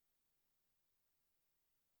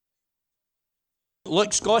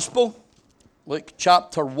Luke's Gospel, Luke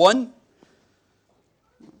chapter 1.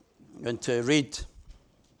 I'm going to read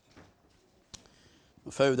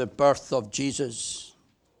of how the birth of Jesus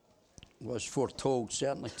was foretold,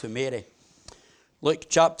 certainly to Mary. Luke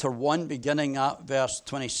chapter 1, beginning at verse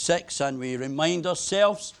 26, and we remind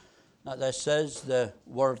ourselves that this is the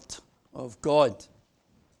Word of God.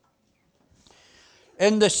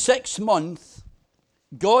 In the 6th month,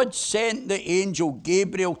 God sent the angel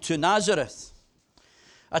Gabriel to Nazareth,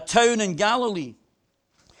 a town in Galilee,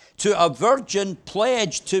 to a virgin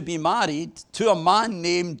pledged to be married to a man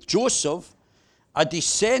named Joseph, a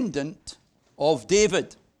descendant of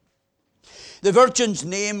David. The virgin's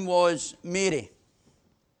name was Mary.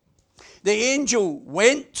 The angel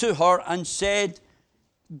went to her and said,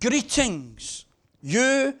 "Greetings,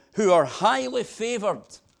 you who are highly favored.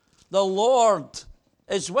 The Lord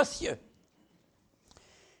is with you."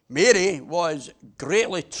 Mary was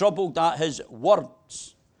greatly troubled at his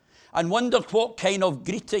words and wondered what kind of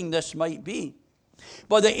greeting this might be.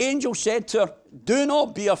 But the angel said to her, "Do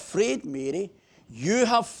not be afraid, Mary. You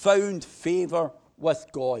have found favor with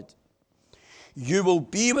God. You will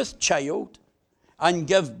be with child and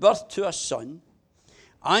give birth to a son,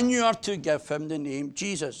 and you are to give him the name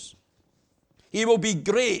Jesus. He will be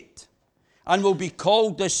great and will be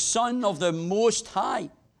called the Son of the Most High.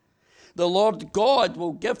 The Lord God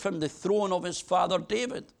will give him the throne of his father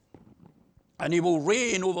David, and he will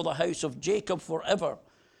reign over the house of Jacob forever.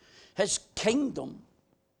 His kingdom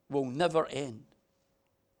will never end."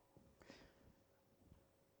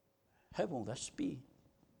 "How will this be?"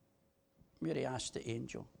 Mary asked the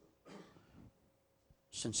angel,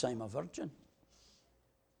 "since I'm a virgin?"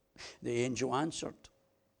 The angel answered,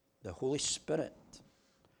 "The Holy Spirit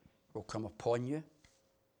will come upon you,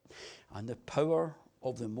 and the power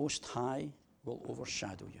of the Most High will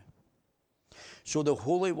overshadow you. So the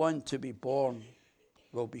Holy One to be born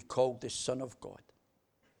will be called the Son of God.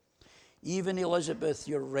 Even Elizabeth,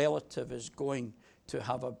 your relative, is going to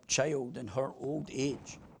have a child in her old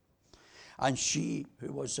age, and she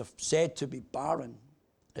who was said to be barren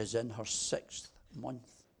is in her 6th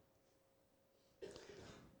month.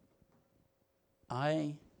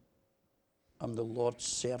 I am the Lord's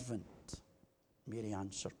servant," Mary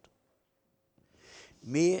answered.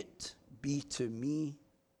 "May it be to me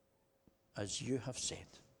as you have said."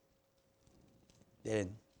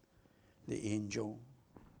 Then the angel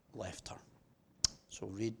left her. So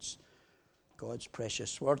reads God's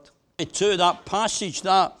precious word. To that passage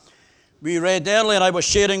that we read earlier, I was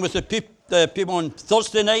sharing with the people on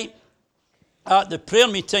Thursday night at the prayer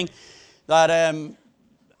meeting that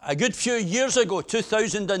a good few years ago,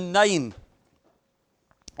 2009,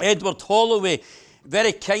 Edward Holloway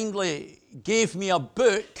very kindly gave me a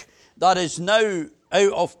book that is now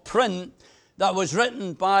out of print that was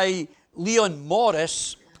written by Leon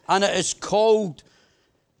Morris, and it is called,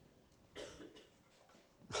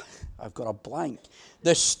 I've got a blank,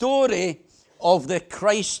 The Story of the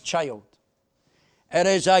Christ Child. It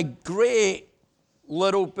is a great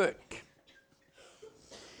little book.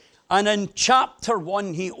 And in chapter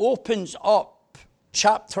 1, he opens up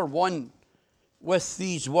chapter 1 with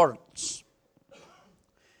these words.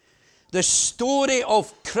 The story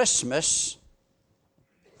of Christmas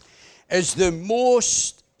is the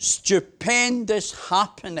most stupendous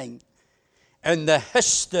happening in the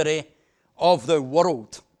history of the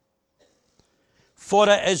world. For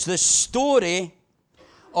it is the story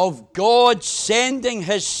of God sending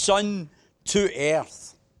his Son to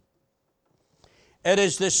earth. It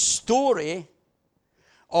is the story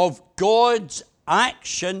of God's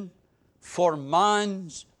action for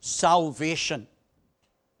man's salvation.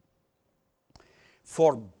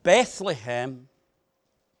 For Bethlehem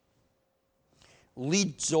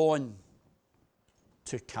leads on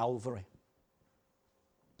to Calvary.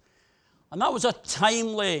 And that was a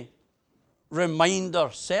timely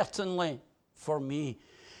reminder, certainly for me,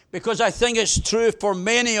 because I think it's true for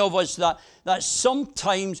many of us that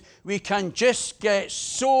sometimes we can just get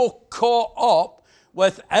so caught up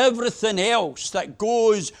with everything else that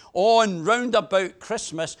goes on round about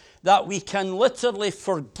Christmas that we can literally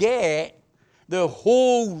forget the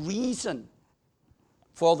whole reason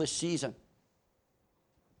for the season.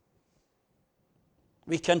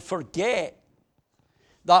 We can forget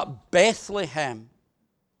that Bethlehem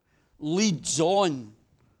leads on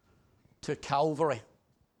to Calvary.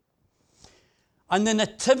 And the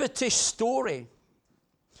nativity story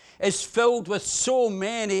is filled with so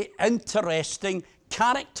many interesting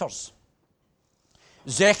characters.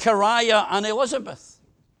 Zechariah and Elizabeth,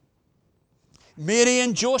 Mary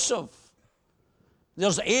and Joseph.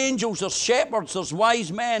 There's angels, there's shepherds, there's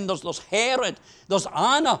wise men, there's Herod, there's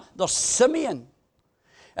Anna, there's Simeon.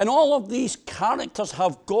 And all of these characters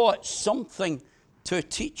have got something to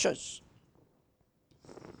teach us.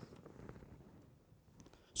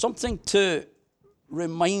 Something to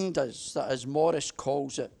remind us that, as Morris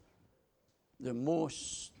calls it, the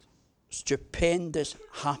most stupendous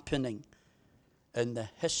happening in the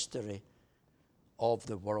history of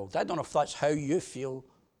the world. I don't know if that's how you feel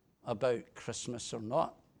about Christmas or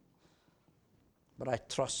not, but I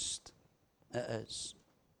trust it is.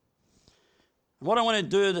 What I want to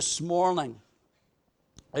do this morning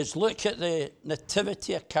is look at the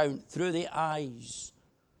nativity account through the eyes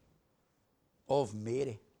of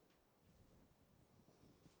Mary.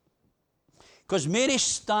 Because Mary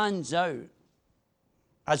stands out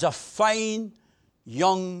as a fine,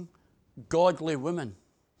 young, godly woman.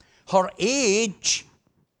 Her age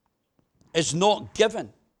is not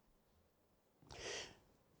given.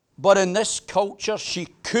 But in this culture, she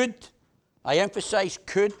could, I emphasize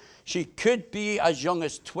could, she could be as young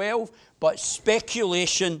as 12, but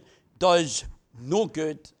speculation does no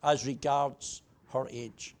good as regards her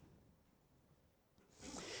age.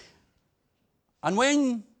 And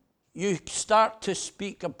when you start to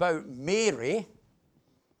speak about Mary,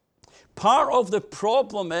 part of the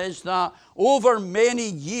problem is that over many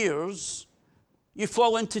years, you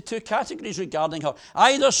fall into two categories regarding her.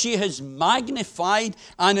 Either she is magnified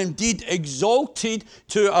and indeed exalted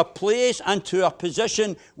to a place and to a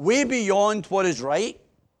position way beyond what is right,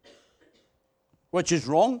 which is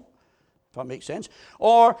wrong, if that makes sense,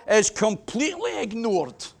 or is completely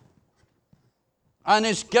ignored and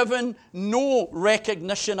is given no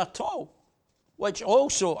recognition at all, which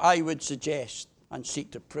also I would suggest and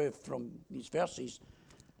seek to prove from these verses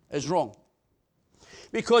is wrong.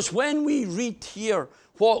 Because when we read here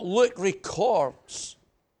what Luke records,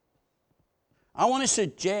 I want to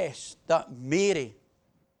suggest that Mary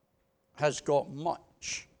has got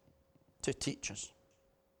much to teach us.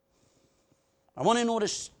 I want to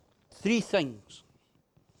notice three things.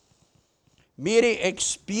 Mary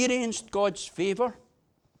experienced God's favor.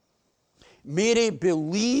 Mary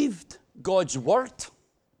believed God's word.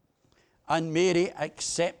 And Mary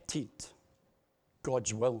accepted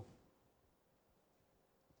God's will.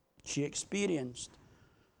 She experienced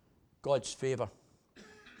God's favor.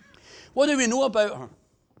 What do we know about her?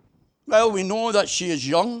 Well, we know that she is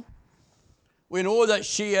young. We know that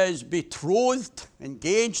she is betrothed,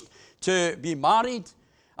 engaged to be married,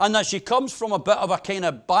 and that she comes from a bit of a kind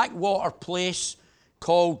of backwater place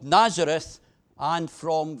called Nazareth and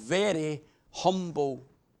from very humble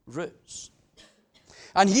roots.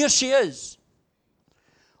 And here she is.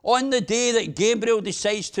 On the day that Gabriel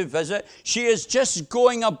decides to visit, she is just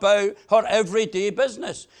going about her everyday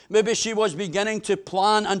business. Maybe she was beginning to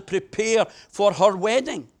plan and prepare for her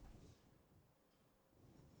wedding.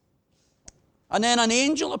 And then an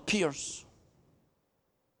angel appears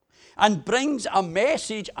and brings a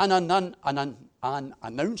message and an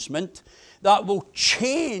announcement that will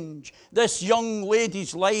change this young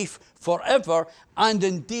lady's life forever and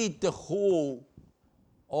indeed the whole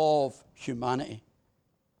of humanity.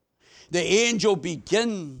 The angel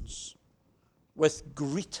begins with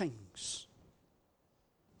greetings.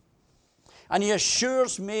 And he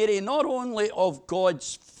assures Mary not only of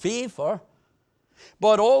God's favor,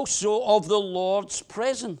 but also of the Lord's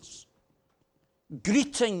presence.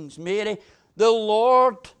 Greetings, Mary. The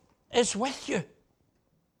Lord is with you.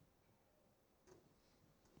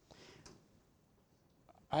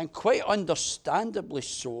 And quite understandably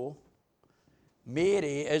so,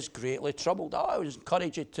 Mary is greatly troubled. I would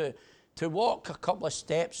encourage you to walk a couple of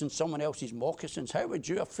steps in someone else's moccasins. How would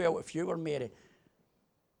you have felt if you were Mary?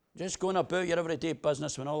 Just going about your everyday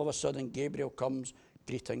business when all of a sudden Gabriel comes,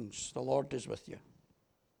 greetings, the Lord is with you.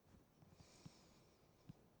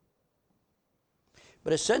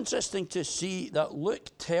 But it's interesting to see that Luke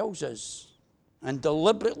tells us, and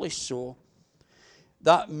deliberately so,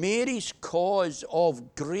 that Mary's cause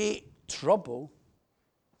of great trouble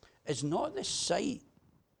is not the sight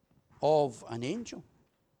of an angel.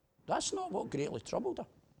 That's not what greatly troubled her.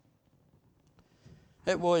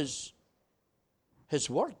 It was his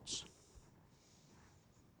words.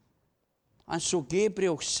 And so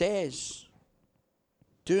Gabriel says,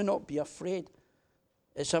 do not be afraid.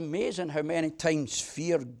 It's amazing how many times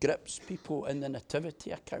fear grips people in the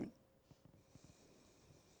nativity account.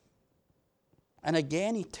 And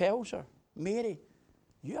again he tells her, Mary,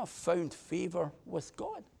 you have found favor with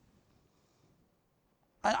God.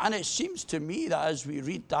 And it seems to me that as we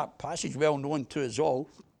read that passage, well known to us all,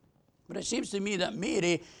 but it seems to me that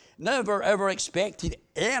Mary never ever expected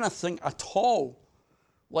anything at all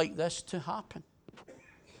like this to happen.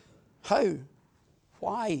 How?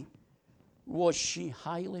 Why was she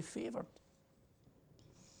highly favored?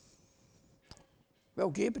 Well,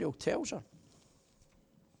 Gabriel tells her.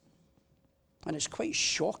 And it's quite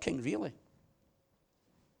shocking, really.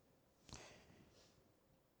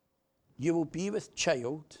 You will be with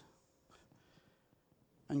child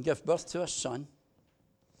and give birth to a son,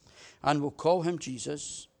 and will call him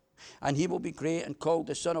Jesus, and he will be great and called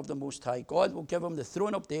the Son of the Most High. God will give him the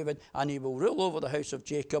throne of David, and he will rule over the house of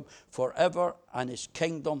Jacob forever, and his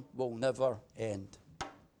kingdom will never end.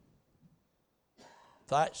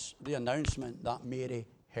 That's the announcement that Mary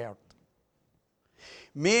heard.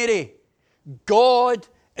 Mary, God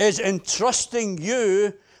is entrusting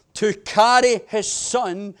you to carry his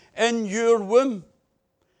son in your womb.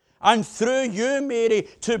 And through you, Mary,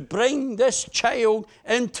 to bring this child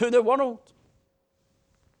into the world.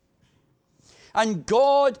 And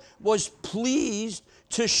God was pleased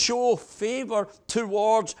to show favor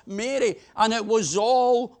towards Mary. And it was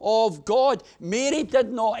all of God. Mary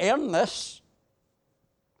did not earn this.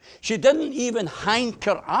 She didn't even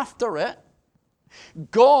hanker after it.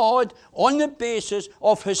 God, on the basis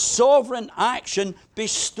of his sovereign action,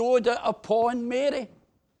 bestowed it upon Mary.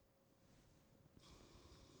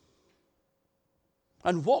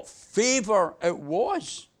 And what favor it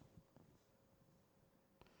was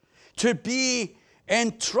to be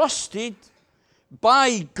entrusted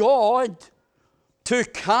by God to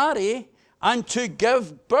carry and to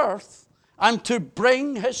give birth and to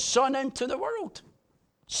bring his son into the world.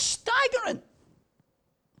 Staggering.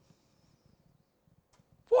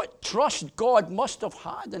 What trust God must have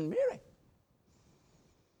had in Mary.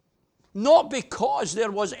 Not because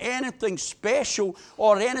there was anything special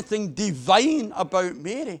or anything divine about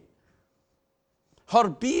Mary. Her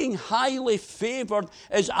being highly favored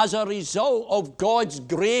is as a result of God's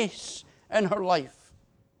grace in her life.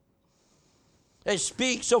 It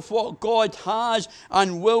speaks of what God has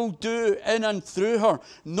and will do in and through her,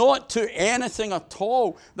 not to anything at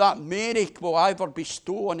all that Mary will ever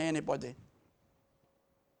bestow on anybody.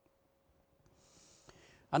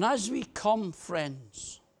 And as we come,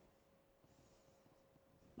 friends,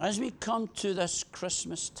 as we come to this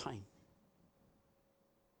Christmas time,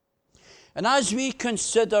 and as we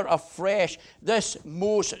consider afresh this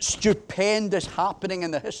most stupendous happening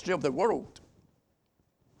in the history of the world,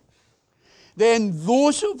 then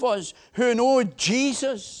those of us who know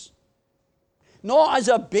Jesus, not as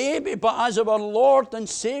a baby, but as our Lord and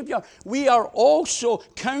Savior, we are also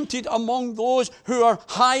counted among those who are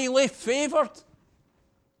highly favored.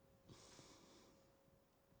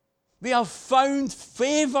 We have found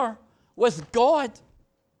favor with God.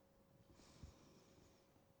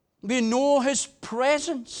 We know his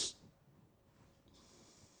presence.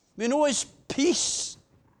 We know his peace.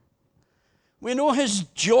 We know his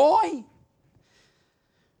joy.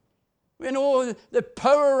 We know the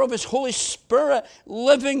power of his Holy Spirit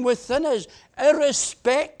living within us,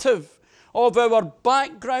 irrespective of our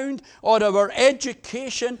background or our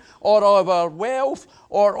education or of our wealth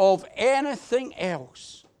or of anything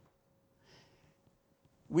else.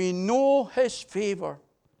 We know his favor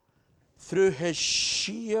through his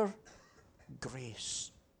sheer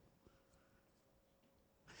grace.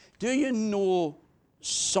 Do you know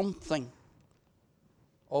something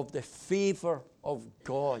of the favor of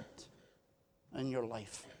God in your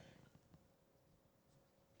life?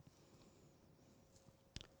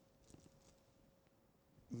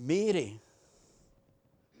 Mary,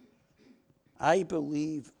 I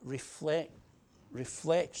believe,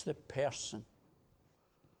 reflects the person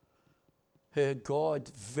who God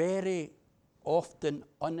very often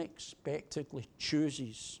unexpectedly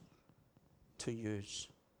chooses to use.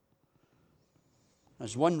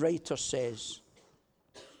 As one writer says,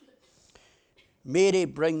 Mary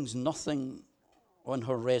brings nothing on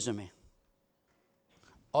her resume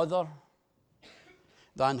other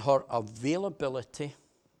than her availability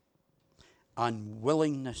and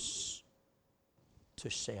willingness to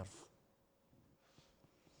serve.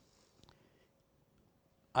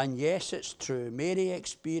 And yes, it's true. Mary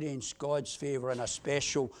experienced God's favor in a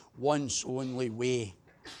special, once only way.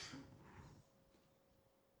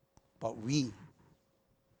 But we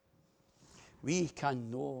can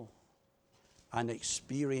know and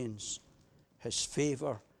experience his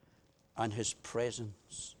favor and his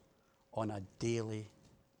presence on a daily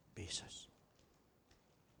basis.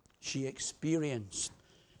 She experienced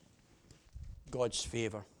God's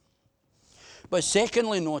favor. But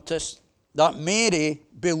secondly, notice that Mary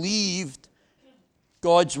believed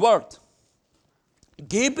God's word.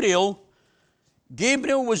 Gabriel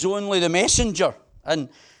was only the messenger. And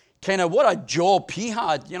kind of what a job he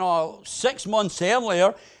had. 6 months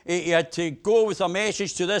earlier, he had to go with a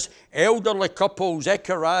message to this elderly couple,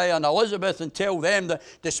 Zechariah and Elizabeth, and tell them that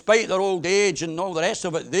despite their old age and all the rest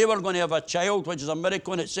of it, they were going to have a child, which is a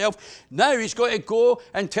miracle in itself. Now he's got to go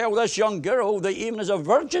and tell this young girl that even as a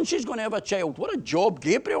virgin, she's going to have a child. What a job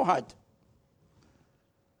Gabriel had.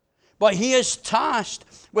 But he is tasked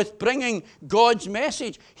with bringing God's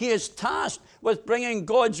message. He is tasked with bringing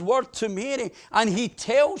God's word to Mary. And he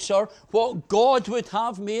tells her what God would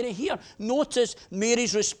have Mary hear. Notice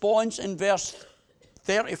Mary's response in verse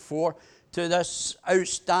 34 to this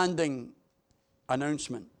outstanding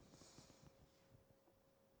announcement.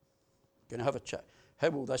 Going to have a chat. How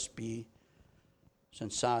will this be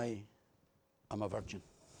since I am a virgin?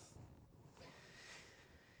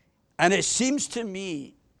 And it seems to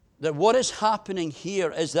me that what is happening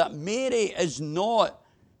here is that Mary is not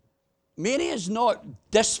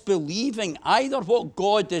disbelieving either what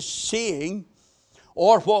God is saying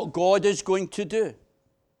or what God is going to do.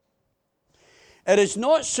 It is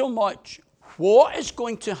not so much what is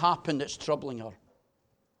going to happen that's troubling her,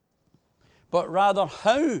 but rather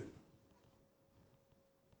how.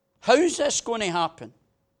 How is this going to happen?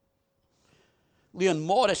 Leon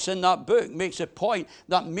Morris in that book makes a point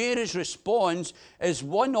that Mary's response is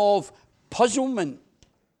one of puzzlement,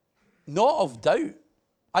 not of doubt.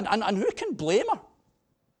 And who can blame her?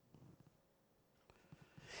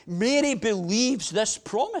 Mary believes this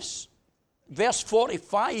promise. Verse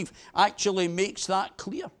 45 actually makes that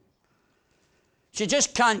clear. She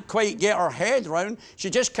just can't quite get her head round. She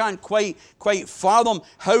just can't quite fathom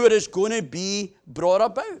how it is going to be brought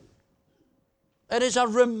about. It is a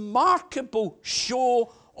remarkable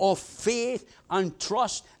show of faith and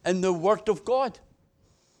trust in the Word of God.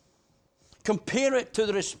 Compare it to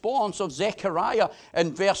the response of Zechariah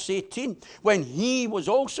in verse 18. When he was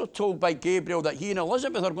also told by Gabriel that he and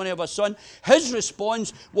Elizabeth are going to have a son, his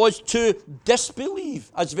response was to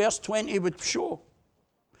disbelieve, as verse 20 would show.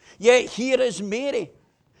 Yet here is Mary,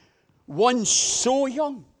 one so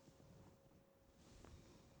young,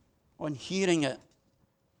 on hearing it,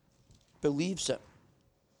 believes it.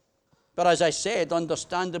 But as I said,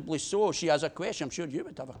 understandably so, she has a question. I'm sure you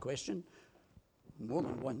would have a question. More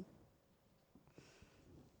than one.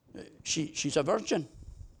 She's a virgin.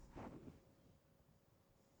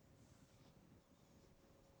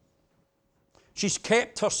 She's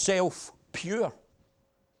kept herself pure.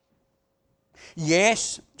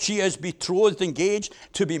 Yes, she is betrothed, engaged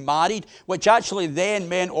to be married, which actually then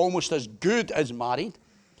meant almost as good as married.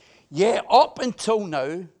 Yet up until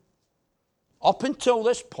now, up until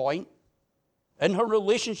this point, in her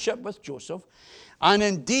relationship with Joseph, and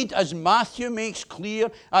indeed, as Matthew makes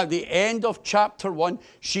clear at the end of chapter 1,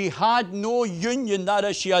 she had no union, that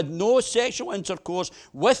is, she had no sexual intercourse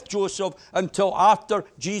with Joseph until after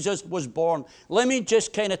Jesus was born. Let me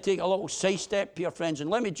just kind of take a little sidestep here, friends,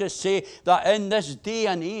 and let me just say that in this day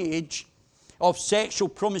and age of sexual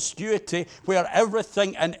promiscuity, where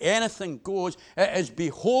everything and anything goes, it is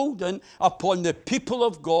beholden upon the people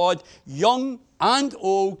of God, young and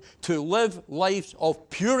old, to live lives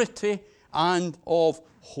of purity and of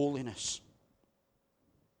holiness.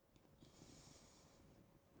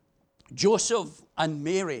 Joseph and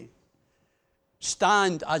Mary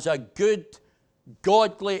stand as a good,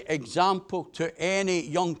 godly example to any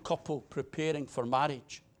young couple preparing for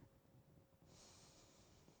marriage.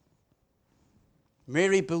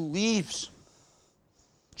 Mary believes.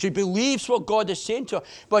 She believes what God is saying to her,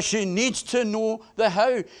 but she needs to know the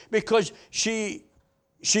how, because she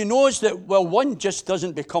knows that, well, one just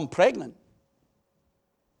doesn't become pregnant.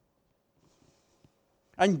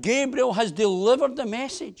 And Gabriel has delivered the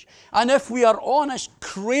message. And if we are honest,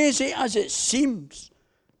 crazy as it seems,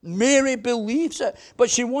 Mary believes it, but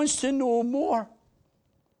she wants to know more.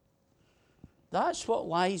 That's what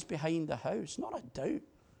lies behind the house, not a doubt.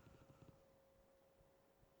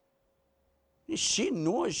 She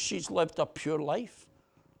knows she's lived a pure life.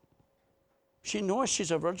 She knows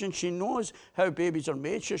she's a virgin. She knows how babies are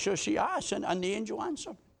made. So she asks, and the angel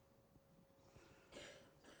answered.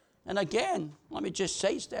 And again, let me just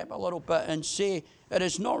sidestep a little bit and say it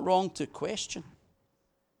is not wrong to question.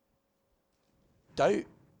 Doubt,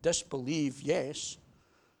 disbelieve, yes,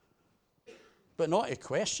 but not to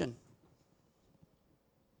question.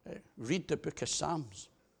 Read the book of Psalms.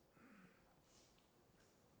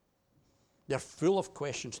 They're full of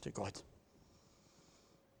questions to God.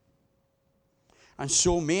 And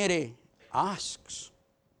so Mary asks.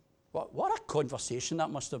 What a conversation that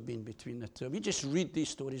must have been between the two. We just read these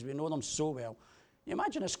stories. We know them so well. You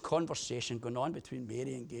imagine this conversation going on between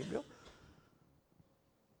Mary and Gabriel.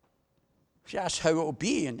 She asks how it will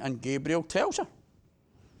be, and Gabriel tells her.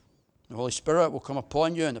 The Holy Spirit will come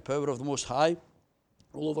upon you, and the power of the Most High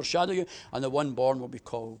will overshadow you, and the one born will be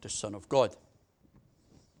called the Son of God.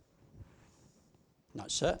 And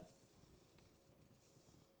that's it.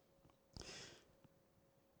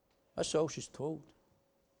 That's all she's told.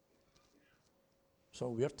 That's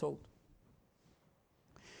all we're told.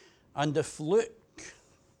 And if Luke,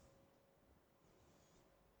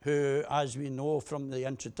 who, as we know from the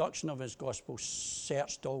introduction of his gospel,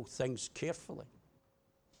 searched all things carefully,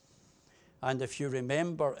 and if you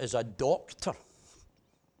remember, is a doctor,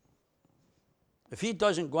 if he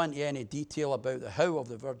doesn't go into any detail about the how of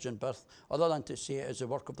the virgin birth, other than to say it is the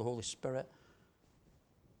work of the Holy Spirit,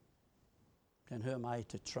 then who am I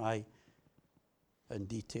to try and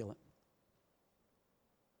detail it?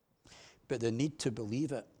 But the need to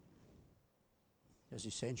believe it is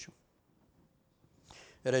essential.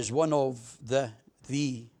 It is one of the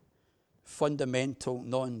fundamental,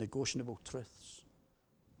 non-negotiable truths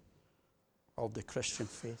of the Christian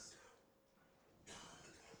faith.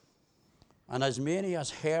 And as Mary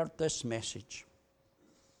has heard this message,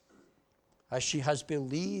 as she has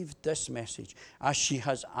believed this message, as she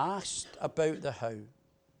has asked about the how,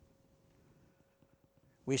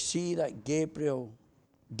 we see that Gabriel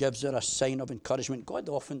gives her a sign of encouragement. God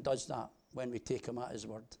often does that when we take him at his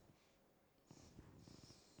word.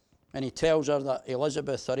 And he tells her that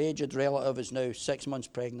Elizabeth, her aged relative, is now 6 months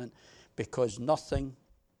pregnant because nothing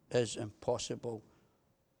is impossible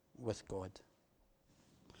with God.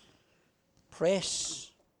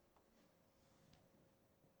 Press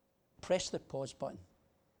the pause button.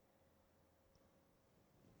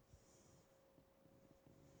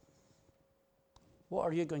 What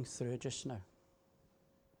are you going through just now?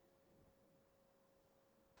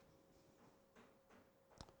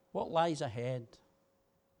 What lies ahead?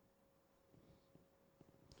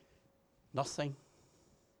 Nothing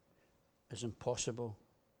is impossible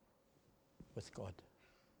with God.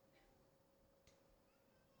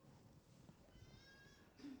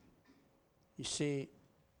 You see,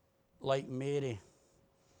 like Mary,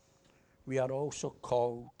 we are also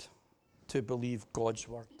called to believe God's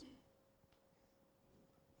word,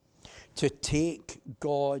 to take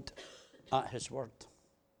God at his word,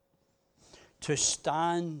 to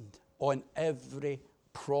stand on every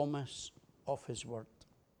promise of his word.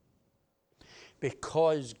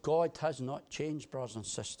 Because God has not changed, brothers and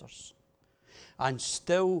sisters. And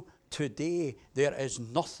still today, there is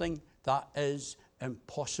nothing that is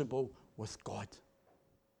impossible with God.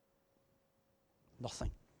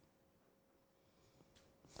 Nothing.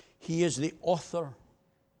 He is the author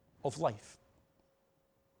of life.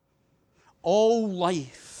 All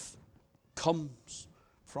life comes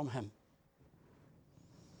from him.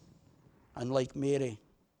 And like Mary,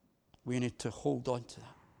 we need to hold on to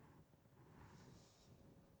that.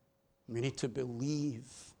 We need to believe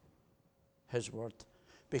his word.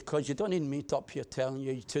 Because you don't need me up here telling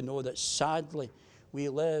you to know that sadly we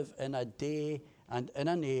live in a day and in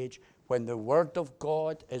an age when the word of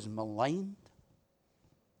God is maligned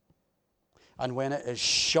and when it is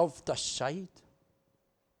shoved aside.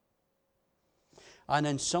 And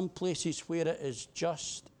in some places where it is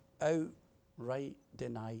just outright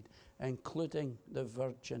denied, including the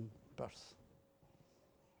virgin birth.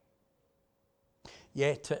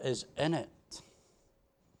 Yet it is in it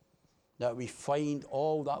that we find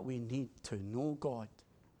all that we need to know God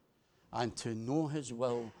and to know his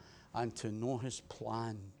will and to know his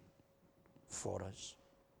plan for us.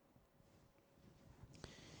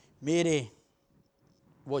 Mary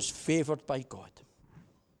was favored by God.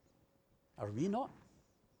 Are we not?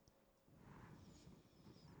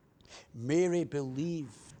 Mary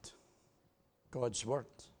believed God's word.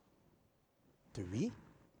 Do we?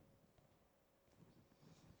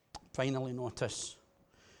 Finally, notice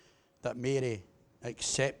that Mary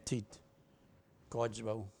accepted God's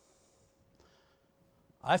will.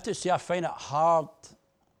 I have to say, I find it hard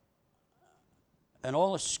in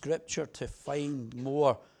all the scripture to find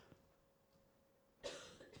more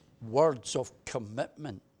words of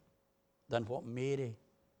commitment than what Mary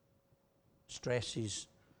stresses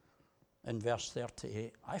in verse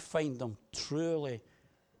 38. I find them truly,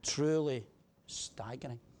 truly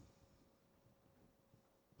staggering.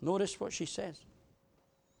 Notice what she says.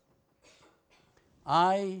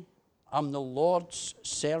 I am the Lord's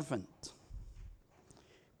servant.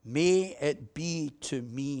 May it be to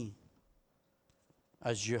me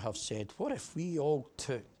as you have said. What if we all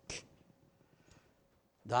took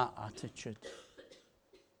that attitude?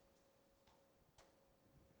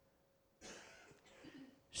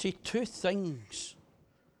 See, two things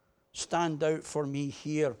stand out for me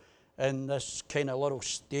here in this kind of little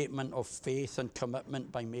statement of faith and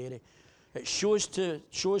commitment by Mary. It shows to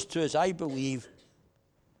us, I believe,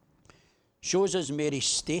 shows us Mary's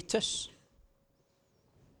status.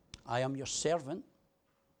 I am your servant.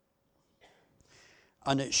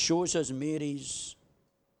 And it shows us Mary's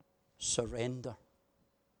surrender.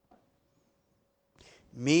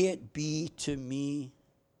 May it be to me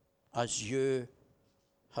as you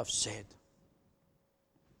have said.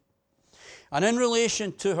 And in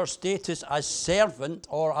relation to her status as servant,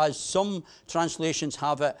 or as some translations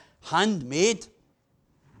have it, handmaid,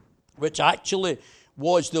 which actually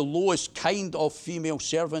was the lowest kind of female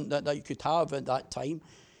servant that you could have at that time,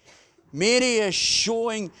 Mary is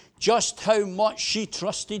showing just how much she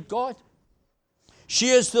trusted God. She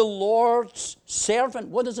is the Lord's servant.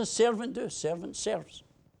 What does a servant do? A servant serves.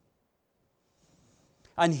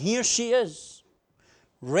 And here she is,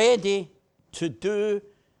 ready to do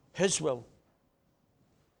his will.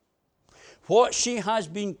 What she has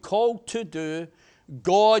been called to do,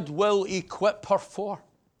 God will equip her for.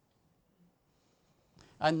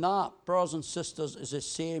 And that, brothers and sisters, is the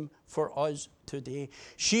same for us today.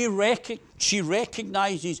 She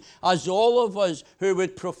recognizes, as all of us who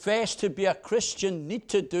would profess to be a Christian need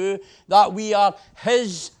to do, that we are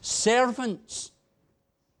his servants.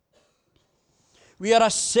 We are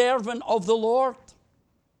a servant of the Lord.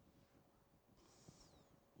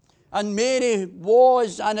 And Mary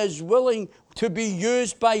was and is willing to be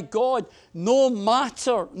used by God, no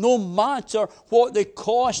matter what the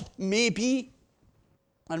cost may be.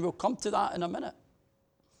 And we'll come to that in a minute.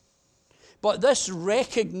 But this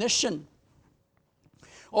recognition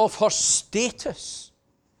of her status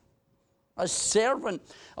as servant,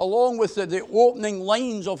 along with the opening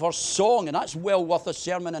lines of her song, and that's well worth a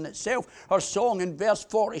sermon in itself, her song in verse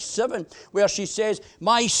 47, where she says,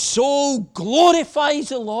 "My soul glorifies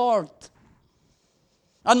the Lord,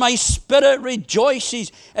 and my spirit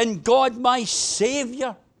rejoices in God my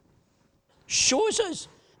Saviour," shows us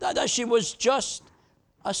that she was just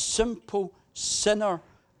a simple sinner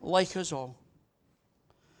like us all.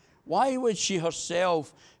 Why would she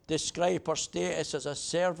herself describe her status as a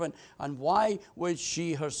servant, and why would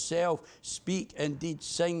she herself speak, indeed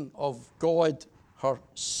sing, of God her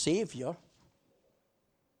Saviour,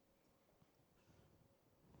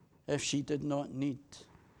 if she did not need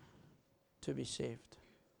to be saved?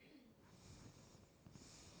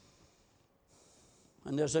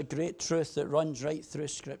 And there's a great truth that runs right through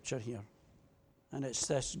Scripture here, and it's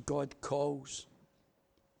this: God calls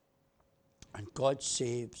and God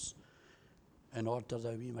saves in order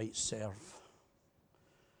that we might serve.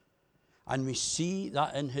 And we see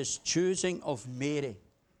that in his choosing of Mary.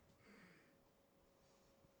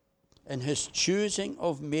 In his choosing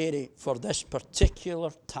of Mary for this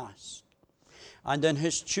particular task. And in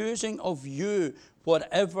his choosing of you,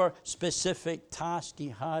 whatever specific task he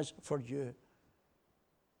has for you.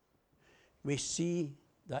 We see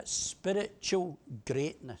that spiritual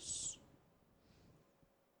greatness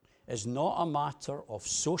is not a matter of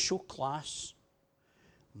social class,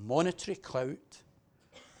 monetary clout,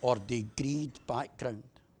 or degreed background.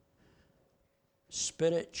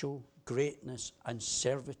 Spiritual greatness and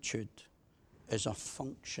servitude is a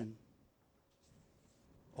function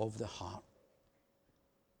of the heart.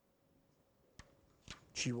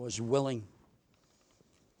 She was willing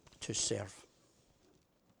to serve.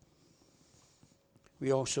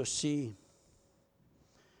 We also see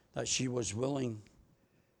that she was willing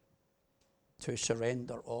to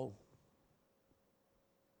surrender all.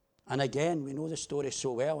 And again, we know the story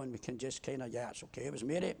so well, and we can just kind of, it's okay, it was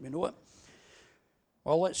Mary, we know it.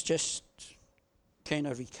 Well, let's just kind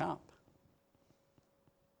of recap.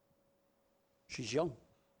 She's young.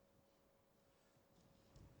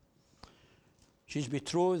 She's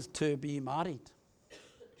betrothed to be married.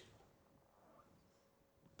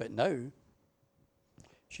 But now,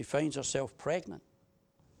 she finds herself pregnant.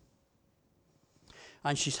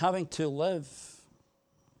 And she's having to live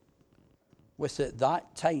with, at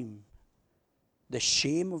that time, the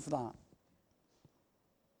shame of that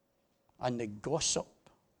and the gossip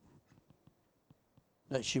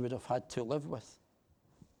that she would have had to live with.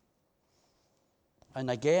 And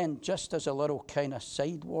again, just as a little kind of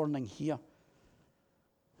side warning here,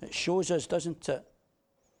 it shows us, doesn't it,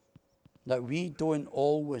 that we don't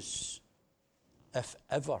always, if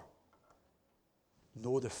ever,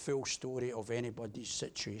 know the full story of anybody's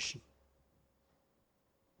situation.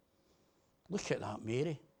 Look at that,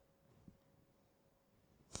 Mary.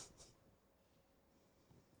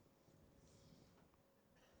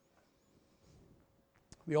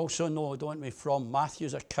 We also know, don't we, from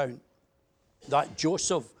Matthew's account, that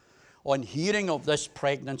Joseph on hearing of this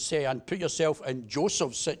pregnancy, and put yourself in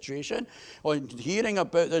Joseph's situation, on hearing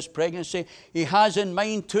about this pregnancy, he has in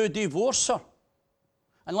mind to divorce her.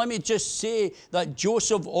 And let me just say that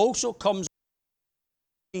Joseph also comes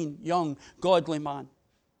young, godly man.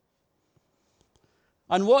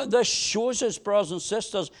 And what this shows us, brothers and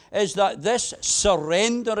sisters, is that this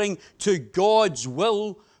surrendering to God's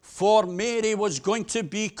will for Mary was going to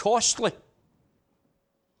be costly.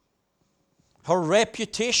 Her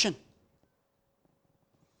reputation,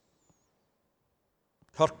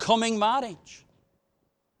 her coming marriage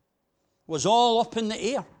was all up in the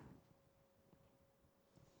air.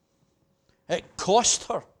 It cost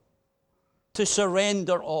her to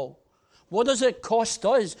surrender all. What does it cost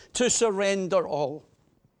us to surrender all?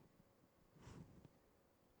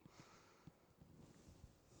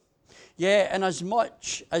 Yeah, and as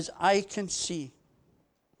much as I can see,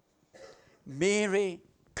 Mary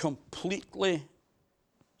completely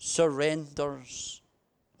surrenders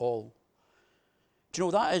all. Do you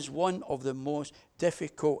know, that is one of the most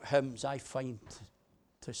difficult hymns I find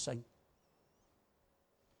to sing.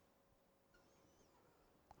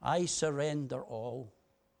 I surrender all.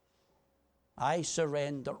 I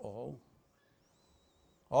surrender all.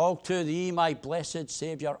 All to thee, my blessed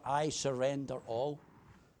Saviour, I surrender all.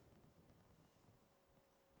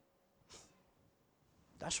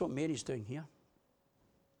 That's what Mary's doing here.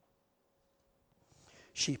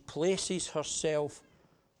 She places herself,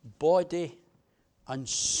 body and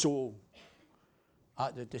soul,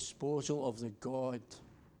 at the disposal of the God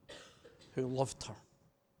who loved her,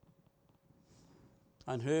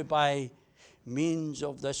 and who, by means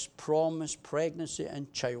of this promised pregnancy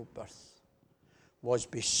and childbirth, was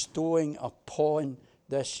bestowing upon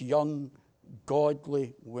this young,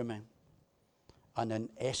 godly woman an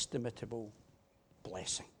inestimable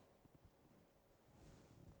blessing.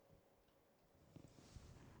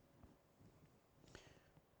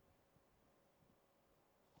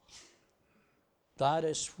 That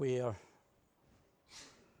is where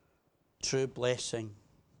true blessing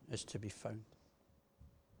is to be found.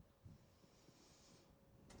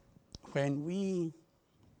 When we,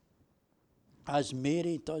 as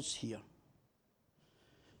Mary does here,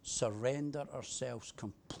 surrender ourselves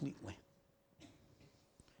completely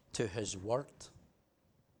to His word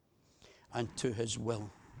and to His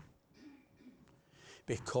will,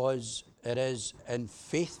 because it is in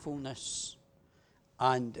faithfulness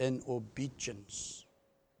and in obedience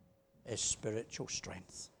is spiritual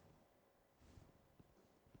strength.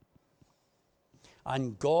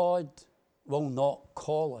 And God will not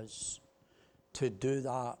call us to do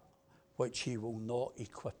that which He will not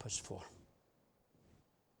equip us for.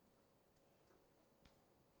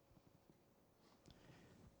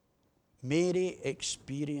 Mary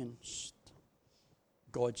experienced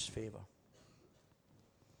God's favor.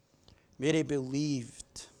 Mary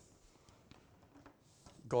believed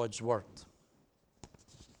God's word.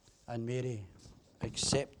 And Mary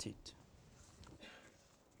accepted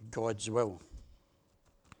God's will.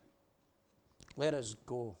 Let us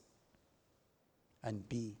go and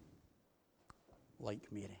be like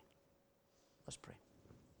Mary. Let's pray.